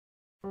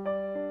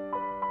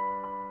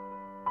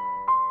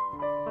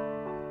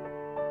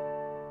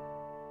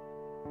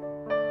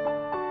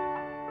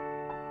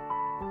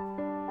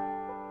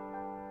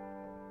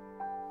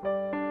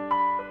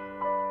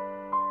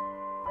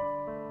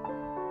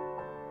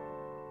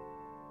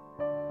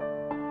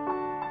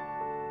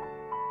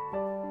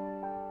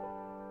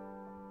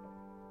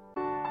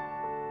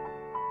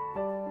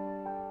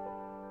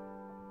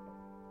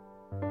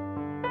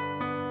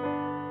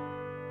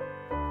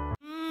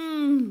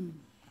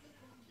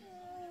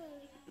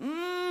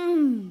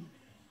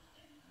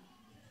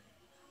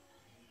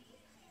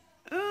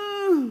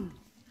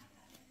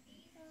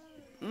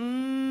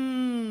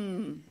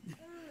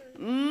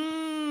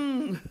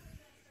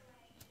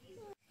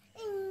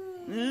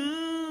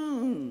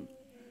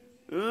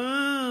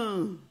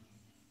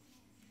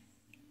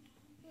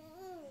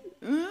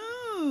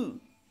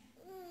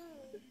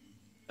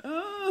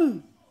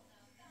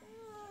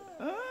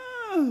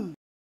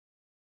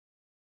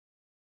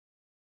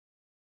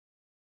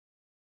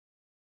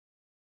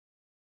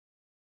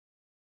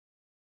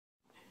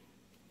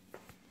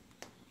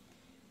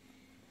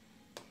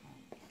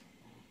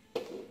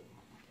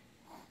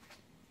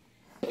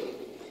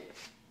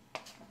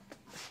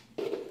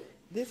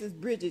This is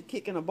Bridget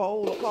kicking a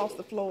bowl across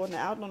the floor.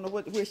 Now, I don't know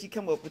where she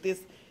come up with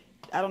this.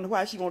 I don't know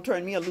why she won't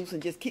turn me loose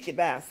and just kick it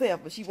by herself,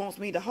 but she wants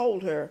me to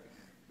hold her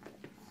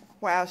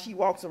while she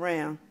walks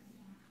around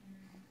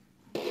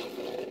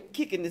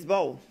kicking this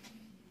bowl.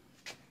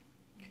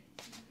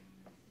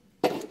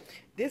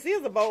 This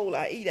is a bowl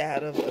I eat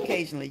out of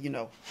occasionally, you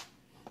know.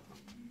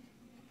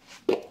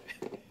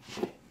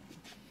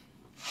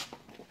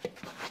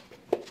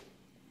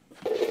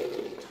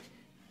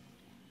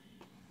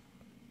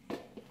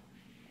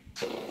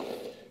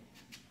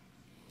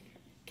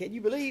 Can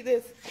you believe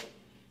this?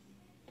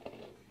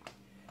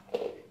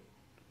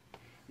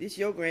 This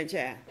your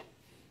grandchild.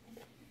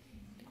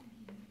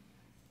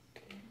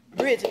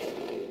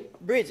 Bridget.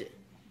 Bridget.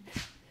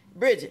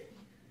 Bridget.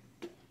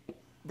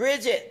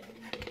 Bridget.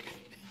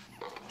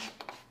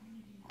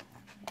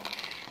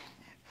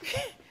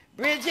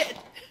 Bridget.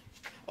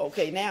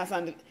 Okay, now it's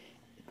on the...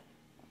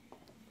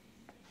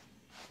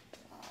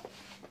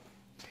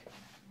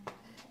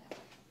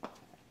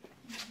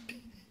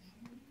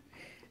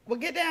 Well,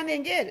 get down there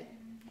and get it.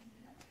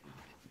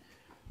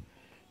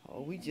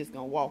 Oh, we just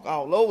gonna walk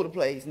all over the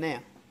place now.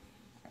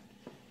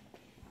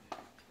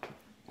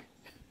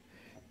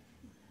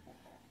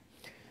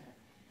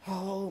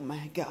 Oh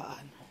my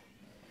God.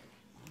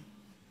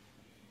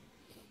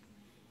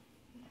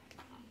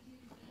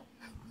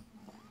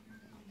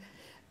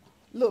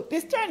 Look,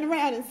 this turning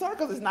around in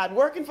circles is not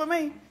working for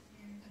me.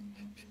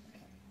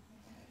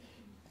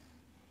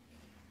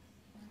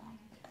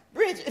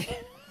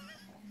 Bridget.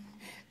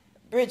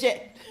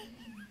 Bridgette.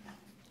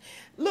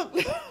 Look,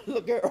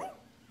 look, girl.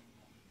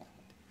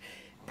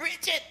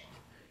 Bridget.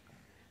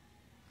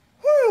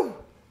 Whew.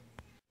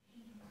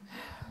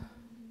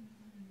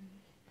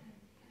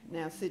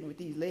 Now sitting with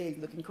these legs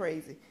looking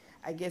crazy.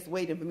 I guess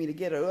waiting for me to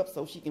get her up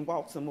so she can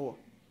walk some more.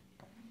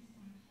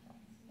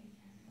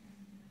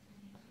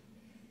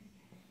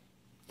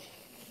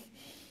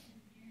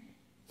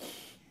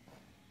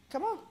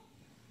 Come on.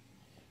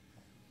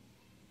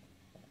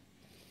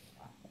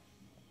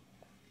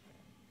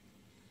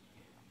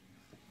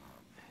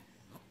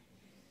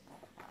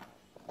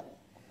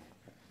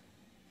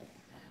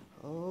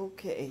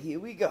 Okay, here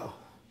we go.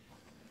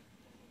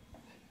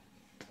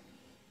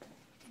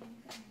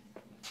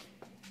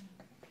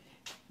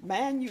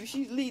 Man,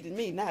 she's leading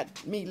me,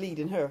 not me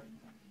leading her.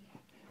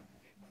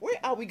 Where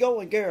are we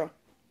going, girl?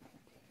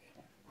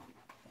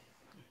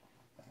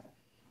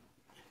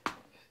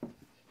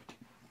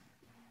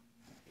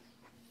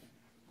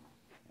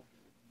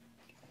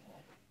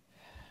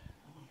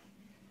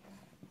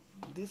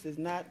 This was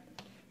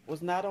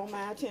not on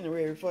my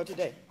itinerary for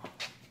today.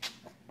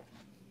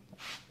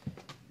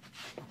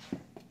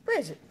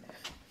 Bridget.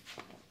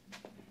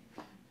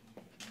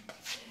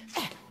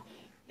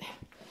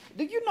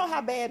 Do you know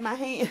how bad my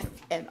hands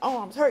and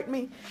arms hurt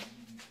me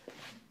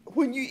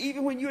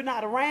even when you're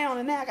not around,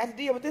 and now I got to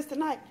deal with this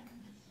tonight?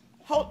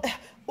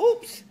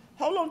 Oops,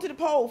 hold on to the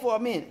pole for a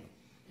minute.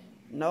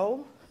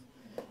 No,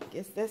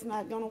 guess that's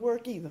not gonna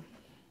work either.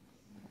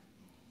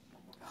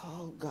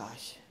 Oh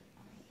gosh.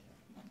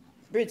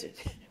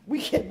 Bridget,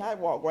 we cannot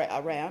walk right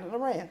around and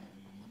around.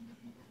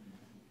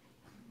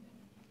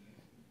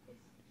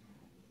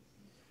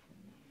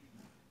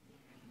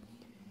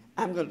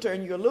 I'm gonna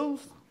turn you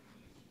loose.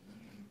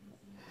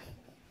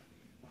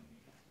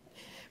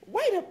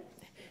 Wait a...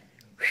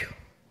 Whew.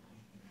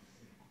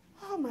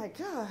 Oh my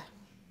God.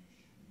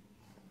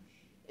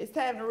 It's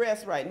time to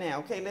rest right now,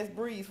 okay? Let's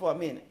breathe for a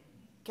minute,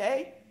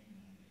 okay?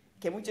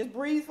 Can we just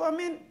breathe for a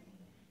minute?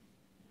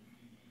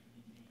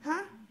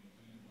 Huh?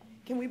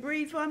 Can we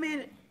breathe for a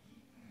minute?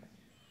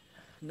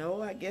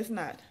 No, I guess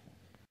not.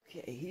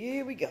 Okay,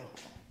 here we go.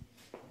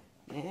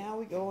 Now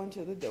we go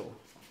into the door.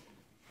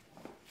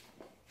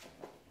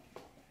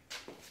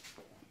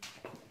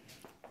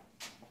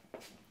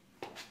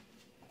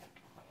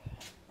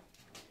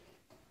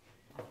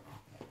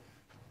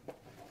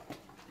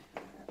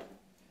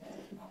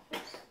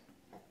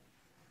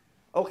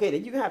 Okay,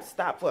 then you're going to have to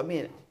stop for a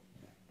minute.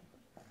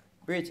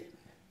 Bridget.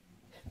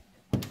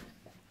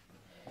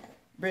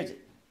 Bridget.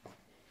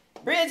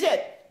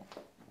 Bridget!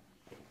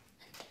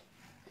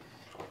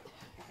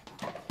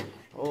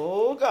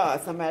 Oh,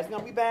 God, somebody's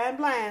going to be buying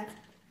blinds.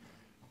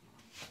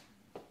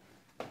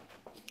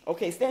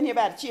 Okay, stand here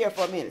by the chair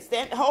for a minute.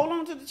 Hold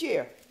on to the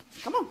chair.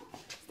 Come on.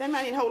 Stand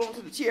right here and hold on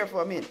to the chair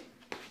for a minute.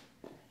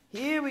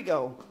 Here we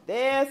go.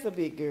 That's a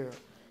big girl.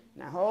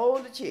 Now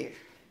hold the chair.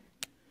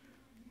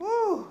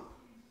 Woo!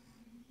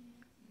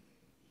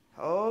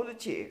 Hold the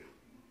chair.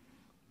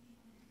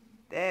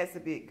 That's a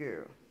big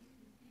girl.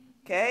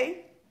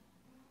 Okay?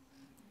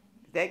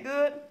 Is that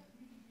good?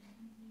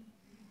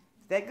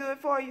 Is that good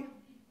for you?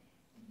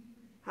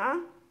 Huh?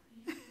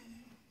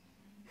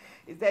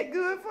 Is that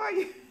good for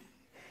you?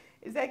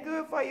 Is that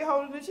good for you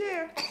holding the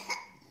chair?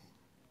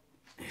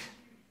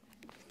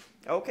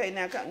 Okay,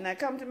 now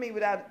come to me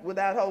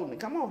without holding it.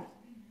 Come on.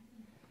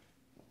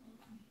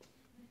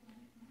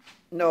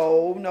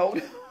 No, no.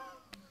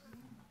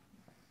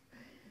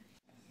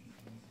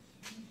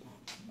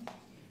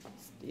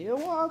 Still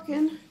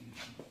walking.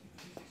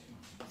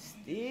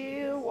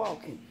 Still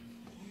walking.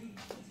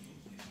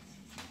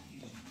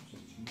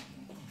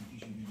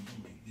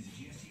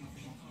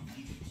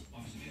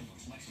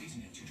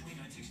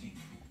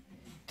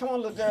 Come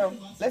on, little girl.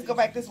 Let's go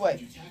back this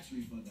way.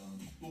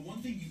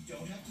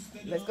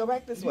 Let's go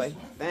back this way.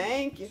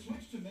 Thank you.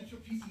 Switch to Metro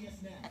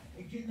PCS now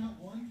and get not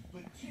one,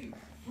 but two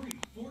free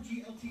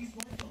 4G LTE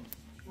smartphones.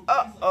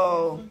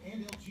 Uh-oh.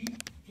 And LG,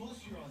 plus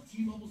you're on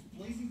T-Mobile's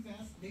blazing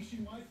fast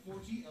nationwide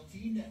 4G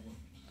LTE network.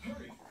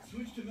 Hurry,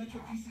 switch to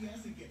Metro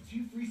PCS and get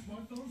two free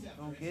smartphones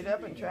after. Don't get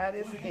up and try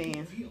this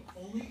again.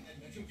 Only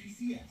at Metro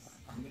PCS.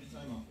 Limited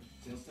time offer.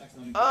 Sales tax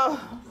not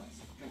Oh.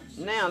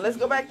 Now let's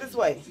go back this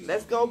way.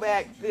 Let's go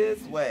back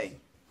this way.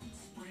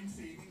 Spring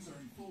savings are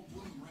in full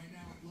bloom right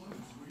now at Lowe's,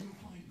 where you'll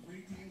find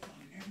great deals on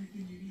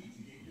everything you need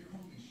to get your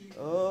home in shape.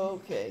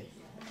 Okay.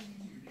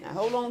 Now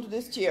hold on to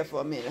this chair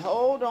for a minute.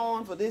 Hold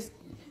on for this.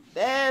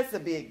 That's a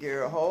big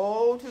girl.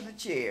 Hold to the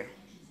chair.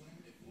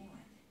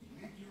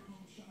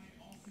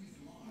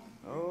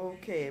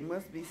 Okay, it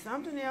must be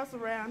something else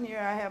around here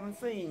I haven't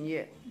seen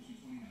yet.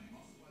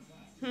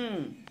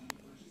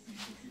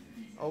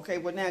 Okay,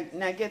 well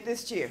now get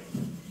this chair.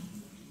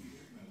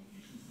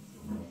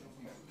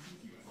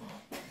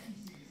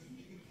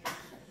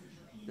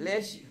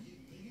 Bless you.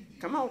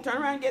 Come on, turn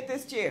around and get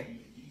this chair.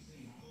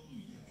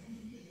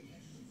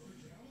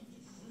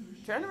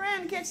 Turn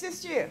around and catch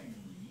this chair.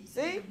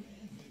 See?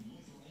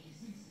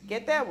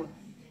 Get that one.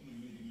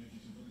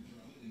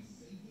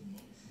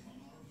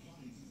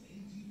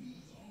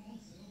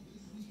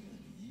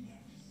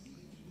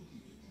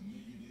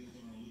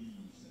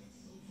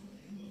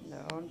 No,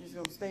 I'm just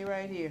going to stay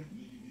right here.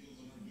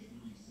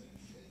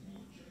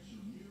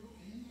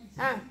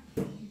 Huh?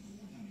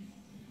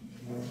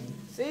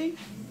 See?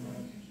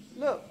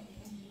 Look.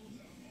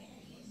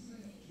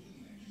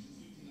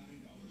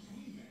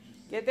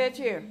 Get that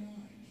chair.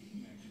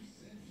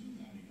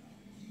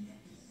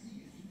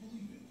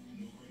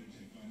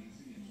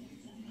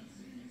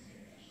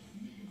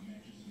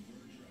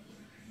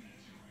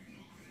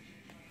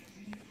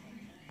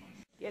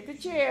 Get the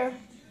chair.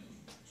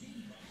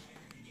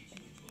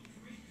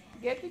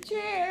 Get the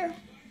chair.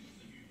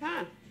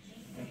 Huh?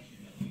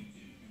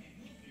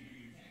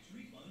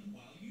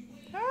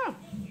 Huh?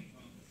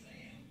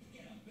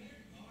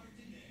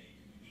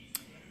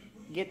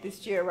 Get this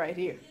chair right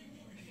here.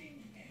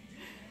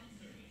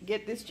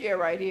 Get this chair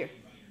right here.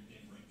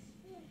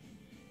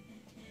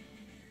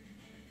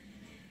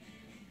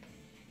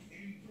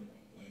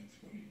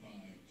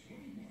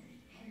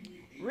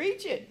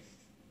 Reach it.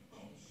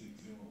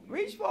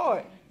 Reach for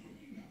it.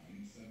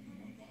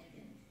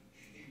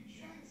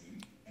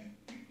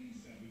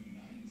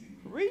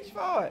 Reach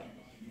for it.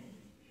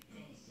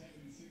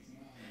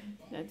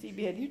 Now,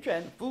 TBN, you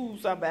trying to fool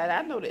somebody.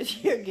 I know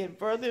that you're getting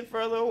further and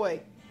further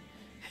away.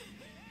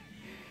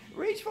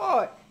 Reach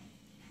for it.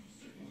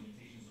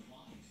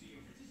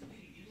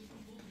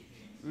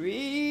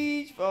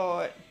 Reach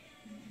for it.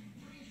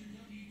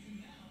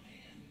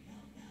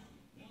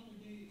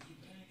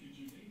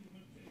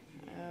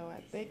 Oh,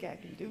 I think I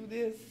can do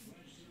this,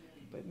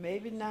 but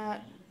maybe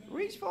not.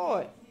 Reach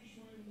for it.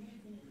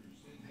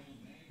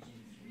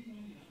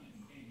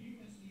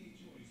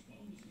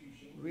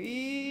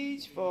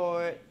 Reach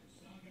for it.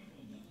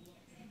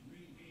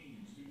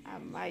 I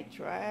might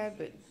try,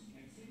 but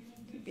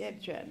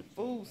TBN trying to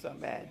fool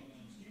somebody.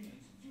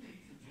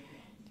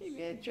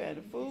 TBN trying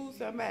to fool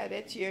somebody.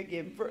 That chair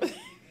getting further,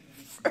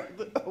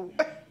 further away.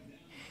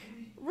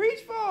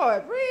 Reach for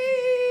it.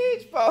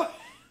 Reach for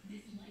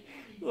it.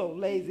 Little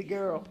lazy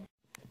girl.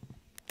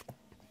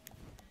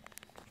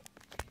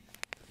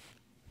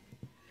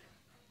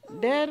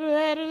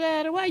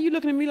 Daddy, why are you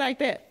looking at me like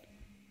that?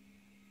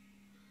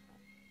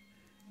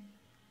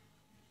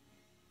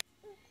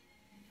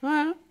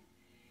 Huh?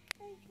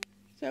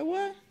 Say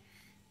what?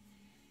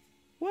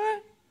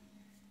 What?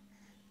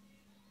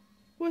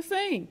 What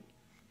saying?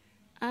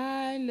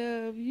 I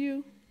love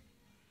you.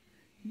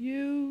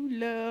 You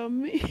love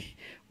me.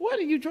 What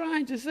are you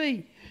trying to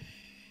see?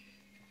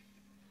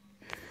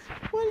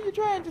 What are you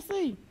trying to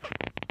see?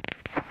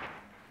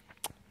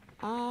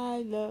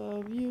 I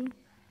love you.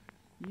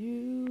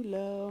 You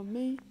love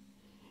me.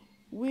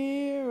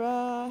 We're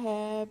a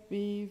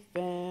happy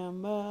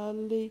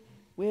family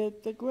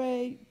with a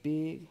great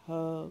big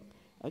hug.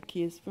 A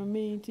kiss from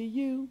me to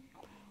you.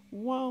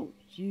 Won't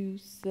you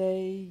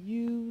say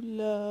you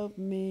love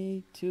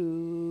me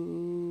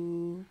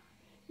too?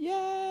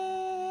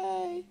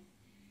 Yay!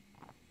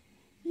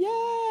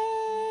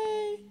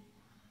 Yay!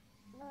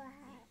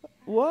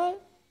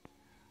 What?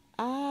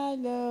 I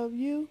love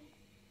you.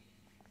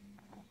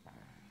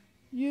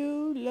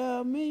 You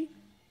love me.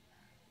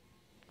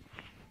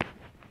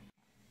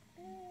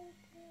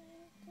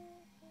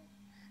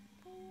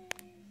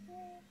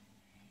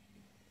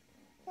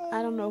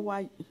 I don't know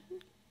why.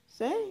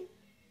 Sing.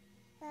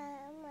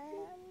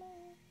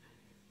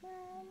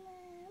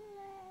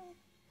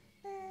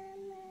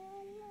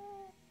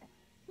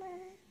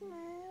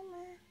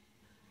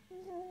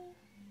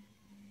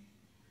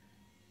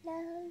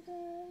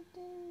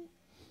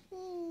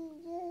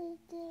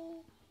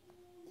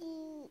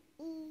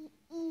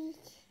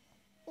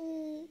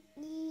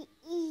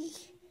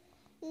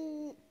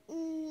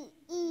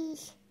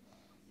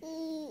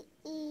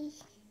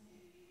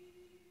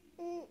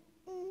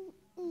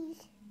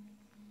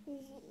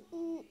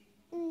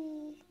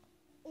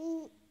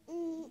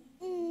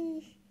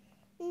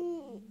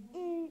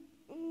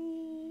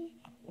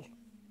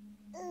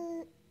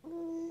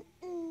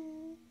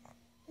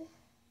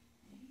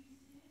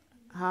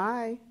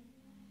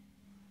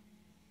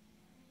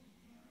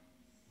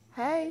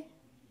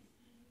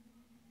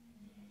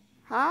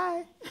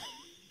 Hi.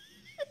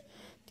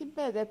 Too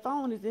bad that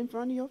phone is in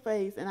front of your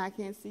face and I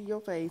can't see your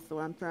face, so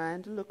I'm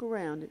trying to look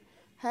around it.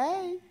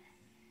 Hey.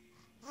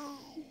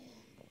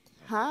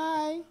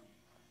 Hi.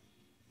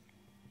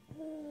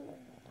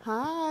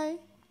 Hi.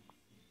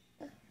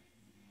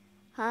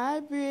 Hi,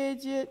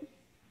 Bridgette.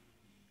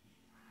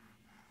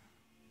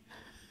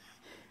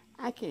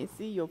 I can't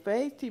see your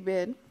face,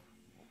 T-Betty.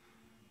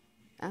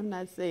 I'm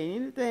not saying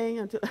anything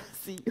until I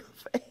see your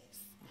face.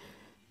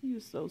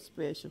 You're so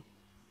special.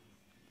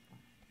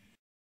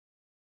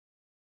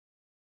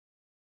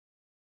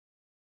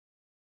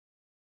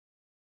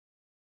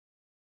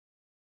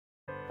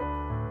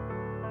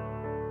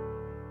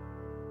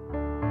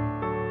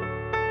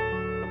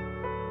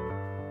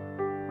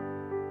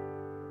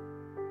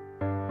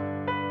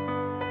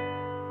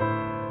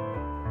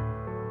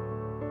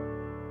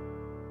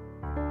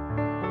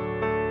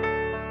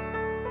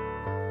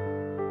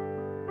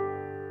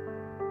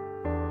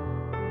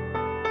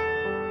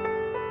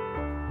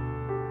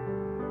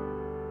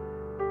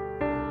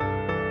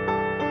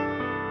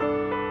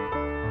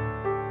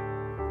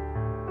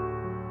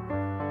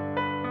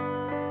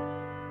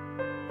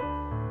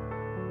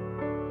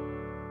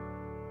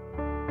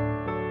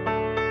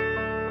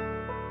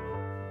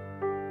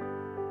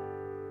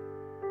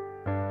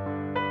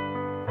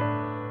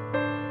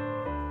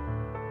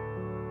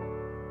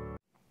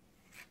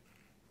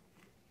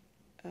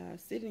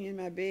 Sitting in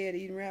my bed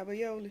eating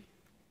ravioli.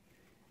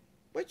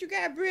 What you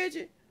got,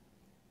 Bridgette?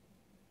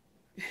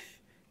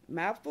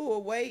 Mouthful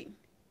of weight.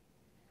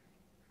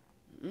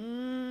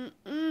 Oh,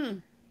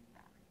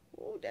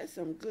 that's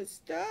some good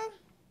stuff.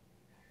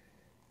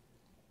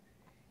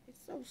 It's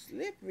so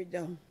slippery,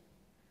 though.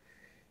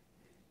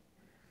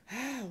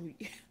 Oh,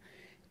 yeah.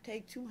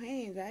 Take two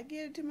hands. I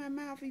get it to my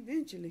mouth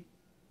eventually.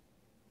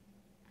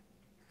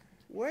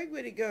 Work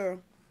with it,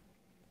 girl.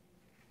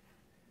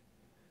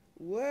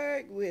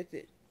 Work with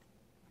it.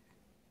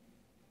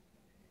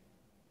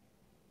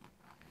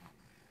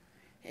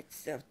 That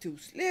stuff too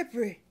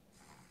slippery.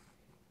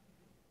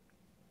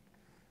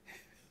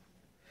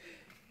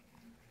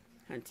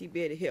 Auntie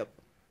Betty help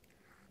her.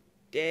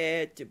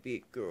 That's a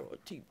big girl.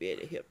 Auntie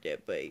Betty help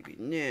that baby.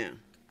 Now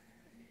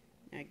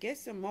get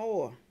some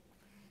more.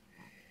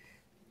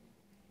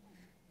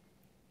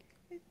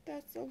 It's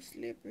not so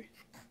slippery.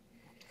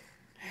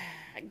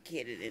 I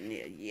get it in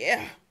there.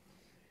 Yeah.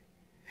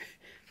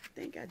 I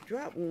think I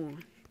dropped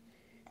one.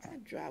 I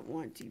dropped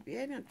one, Auntie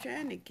Betty. I'm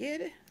trying to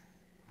get it.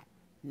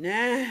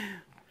 Nah,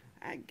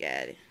 I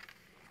got it.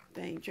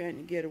 Thing trying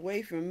to get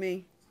away from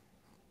me.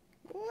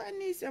 Oh, I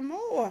need some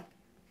more.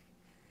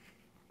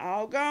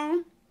 All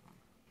gone?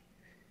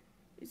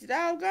 Is it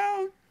all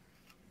gone?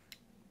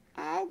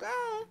 All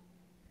gone.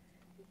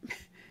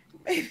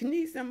 Baby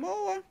need some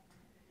more.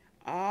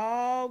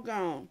 All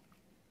gone.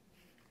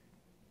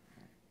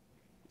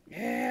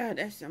 Yeah,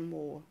 that's some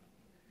more.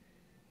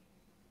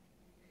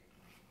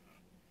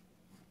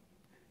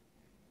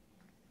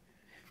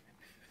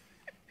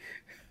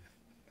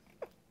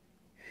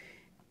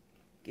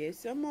 Get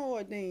some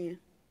more then.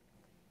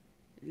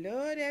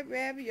 Love that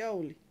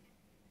ravioli.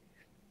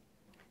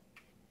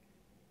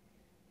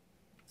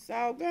 It's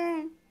all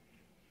gone.